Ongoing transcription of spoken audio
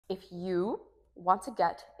If you want to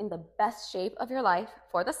get in the best shape of your life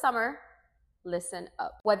for the summer, listen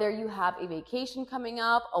up. Whether you have a vacation coming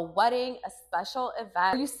up, a wedding, a special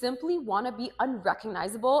event, or you simply want to be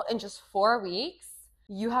unrecognizable in just 4 weeks,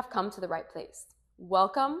 you have come to the right place.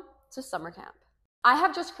 Welcome to summer camp. I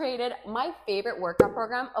have just created my favorite workout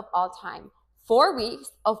program of all time. 4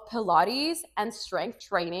 weeks of Pilates and strength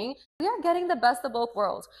training. We are getting the best of both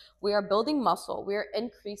worlds. We are building muscle. We are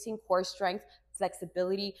increasing core strength,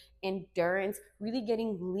 flexibility, endurance, really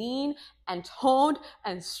getting lean and toned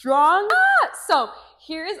and strong. So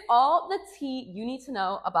here is all the tea you need to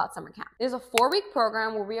know about summer camp. There's a 4-week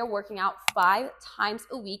program where we are working out 5 times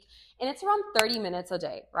a week, and it's around 30 minutes a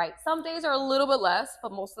day, right? Some days are a little bit less,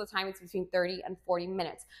 but most of the time it's between 30 and 40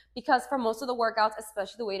 minutes. Because for most of the workouts,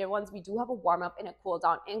 especially the weighted ones, we do have a warm-up and a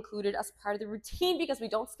cool-down included as part of the routine because we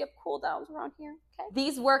don't skip cool-downs around here, okay?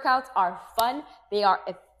 These workouts are fun, they are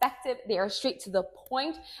effective, they are straight to the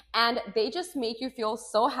point, and they just make you feel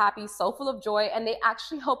so happy, so full of joy, and they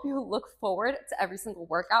actually help you look forward to every single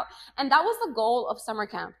workout. And that was the goal of summer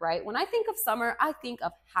camp, right? When I think of summer, I think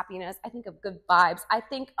of happiness, I think of good vibes, I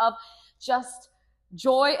think of just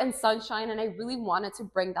joy and sunshine, and I really wanted to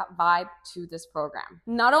bring that vibe to this program.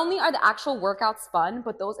 Not only are the actual workouts fun,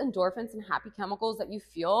 but those endorphins and happy chemicals that you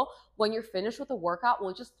feel when you're finished with the workout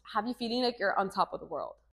will just have you feeling like you're on top of the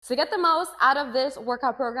world. To get the most out of this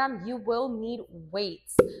workout program, you will need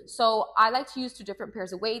weights. So I like to use 2 different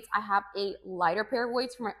pairs of weights. I have a lighter pair of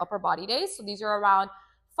weights for my upper body days. So these are around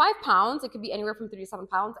 5 pounds. It could be anywhere from 3 to 7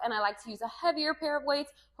 pounds. And I like to use a heavier pair of weights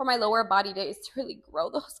for my lower body days to really grow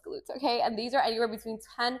those glutes, okay? And these are anywhere between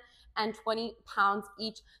 10 and 20 pounds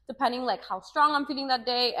each, depending like how strong I'm feeling that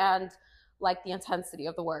day and like the intensity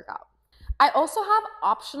of the workout. I also have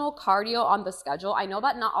optional cardio on the schedule. I know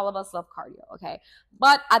that not all of us love cardio, okay?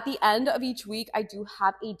 But at the end of each week, I do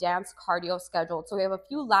have a dance cardio scheduled. So we have a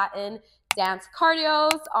few Latin dance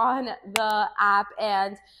cardios on the app,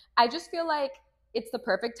 and I just feel like it's the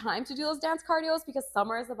perfect time to do those dance cardios because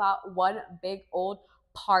summer is about one big old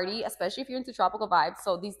party, especially if you're into tropical vibes.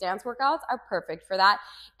 So these dance workouts are perfect for that.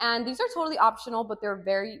 And these are totally optional, but they're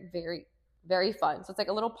very, very fun. So it's like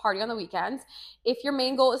a little party on the weekends. If your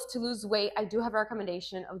main goal is to lose weight, I do have a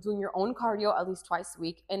recommendation of doing your own cardio at least twice a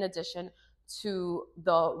week in addition to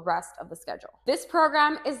the rest of the schedule. This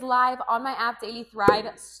program is live on my app Daily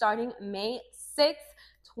Thrive starting May 6th,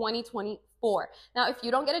 2024. Now, if you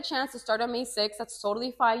don't get a chance to start on May 6th, that's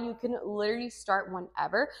totally fine. You can literally start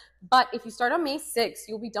whenever. But if you start on May 6th,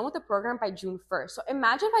 you'll be done with the program by June 1st. So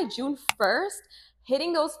imagine by June 1st,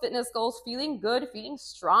 hitting those fitness goals, feeling good, feeling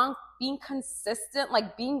strong, being consistent,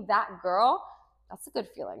 like being that girl. That's a good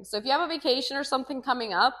feeling. So if you have a vacation or something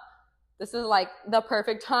coming up, this is like the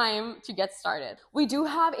perfect time to get started. We do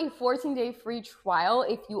have a 14-day free trial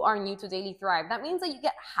if you are new to Daily Thrive. That means that you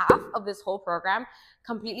get half of this whole program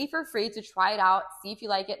completely for free to try it out, see if you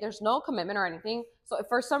like it. There's no commitment or anything. So if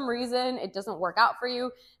for some reason it doesn't work out for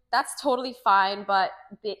you, that's totally fine. But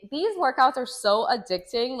these workouts are so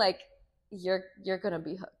addicting, like you're gonna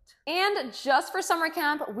be hooked. And just for summer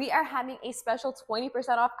camp, we are having a special 20%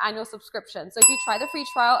 off annual subscription. So if you try the free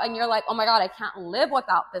trial and you're like, oh my God, I can't live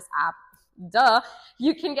without this app, duh,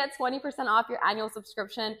 you can get 20% off your annual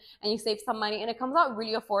subscription and you save some money, and it comes out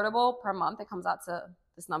really affordable per month. It comes out to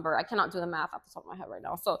this number. I cannot do the math off the top of my head right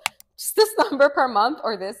now. So just this number per month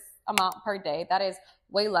or this amount per day, that is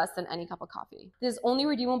way less than any cup of coffee. This is only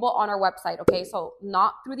redeemable on our website, okay? So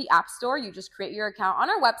not through the app store. You just create your account on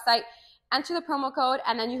our website, enter the promo code,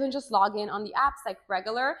 and then you can just log in on the apps like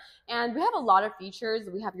regular. And we have a lot of features.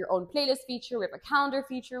 We have your own playlist feature, we have a calendar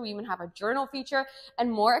feature, we even have a journal feature,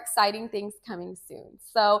 and more exciting things coming soon.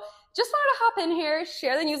 So just wanted to hop in here,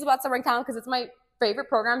 share the news about summer camp because it's my favorite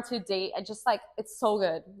program to date. And just like, it's so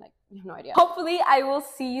good. Like, you have no idea. Hopefully I will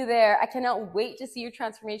see you there. I cannot wait to see your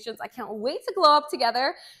transformations. I can't wait to glow up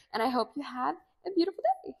together. And I hope you have a beautiful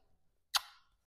day.